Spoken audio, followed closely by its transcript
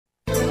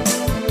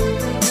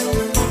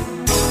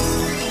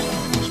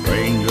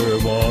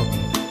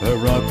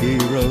rocky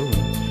road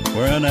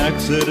where an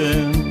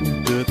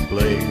accident took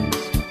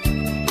place.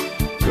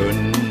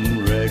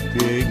 Couldn't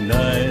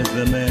recognize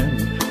the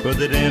man for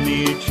the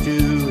damage to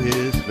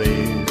his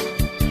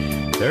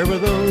face. There were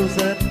those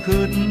that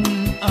couldn't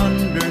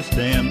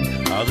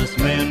understand how this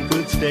man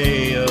could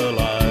stay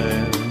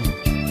alive.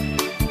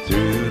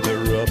 Through the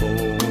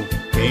rubble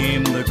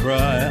came the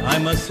cry, I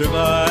must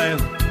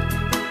survive,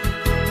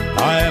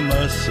 I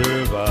must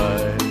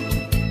survive.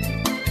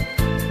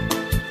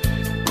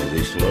 As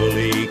he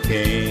slowly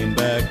came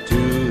back to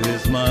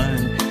his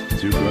mind,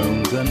 through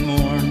groans and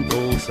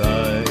mournful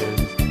sighs,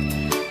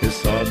 his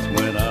thoughts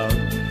went out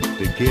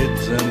to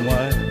kids and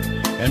wife,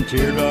 and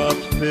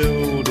teardrops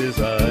filled his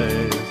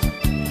eyes.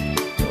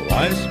 The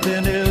wife's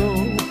been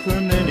ill for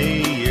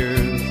many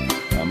years,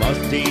 how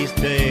must he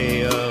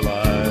stay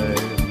alive?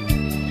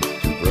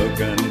 Through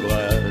broken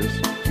glass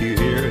you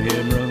hear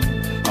him roam,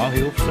 oh,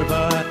 he'll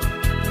survive,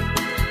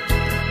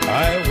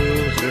 I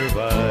will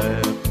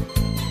survive.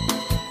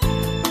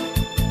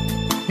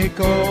 He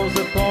calls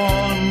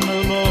upon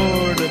the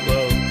Lord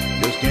above,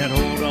 just can't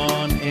hold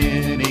on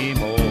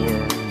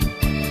anymore.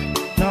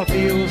 Now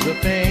feels the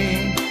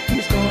pain,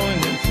 he's going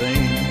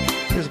insane,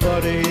 his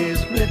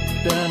body's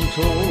ripped and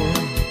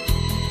torn.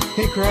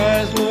 He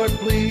cries, Lord,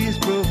 please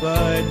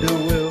provide the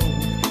will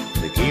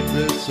to keep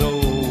the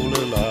soul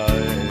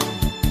alive.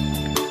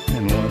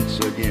 And once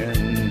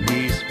again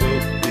he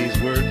spoke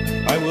these words,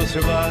 I will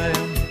survive,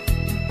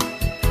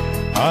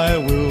 I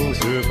will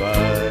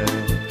survive.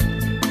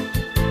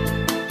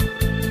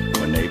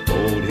 When they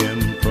pulled him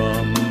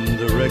from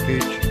the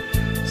wreckage,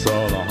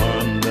 saw the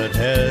harm that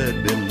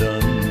had been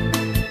done,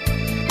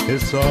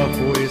 his soft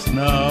voice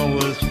now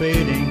was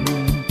fading,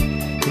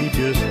 he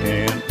just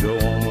can't go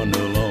on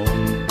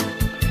alone.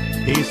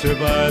 He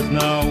survives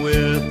now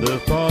with the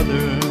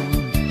Father,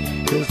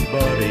 his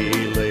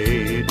body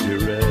laid to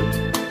rest.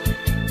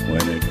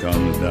 When it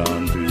comes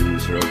down to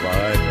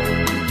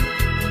survival,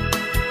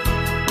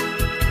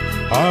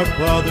 our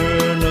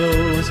Father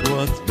knows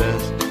what's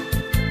best.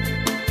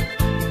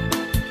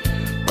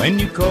 When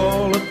you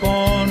call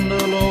upon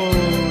the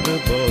Lord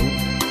above,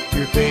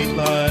 your fate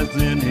lies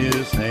in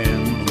his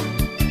hand.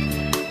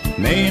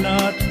 May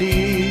not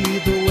be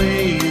the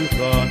way you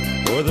thought,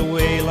 or the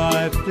way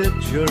life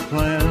fits your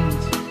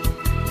plans.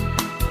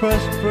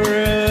 Trust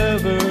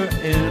forever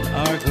in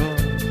our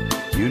God,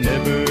 you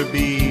never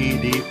be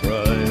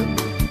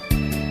deprived.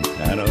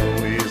 And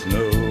always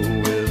know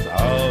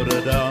without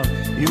a doubt,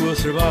 you will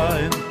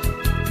survive,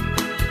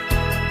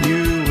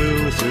 you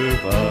will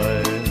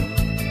survive.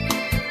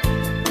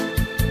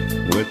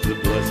 With the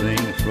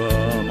blessing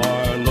from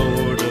our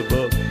Lord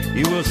above,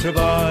 you will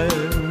survive,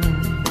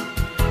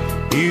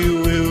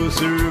 you will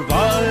survive.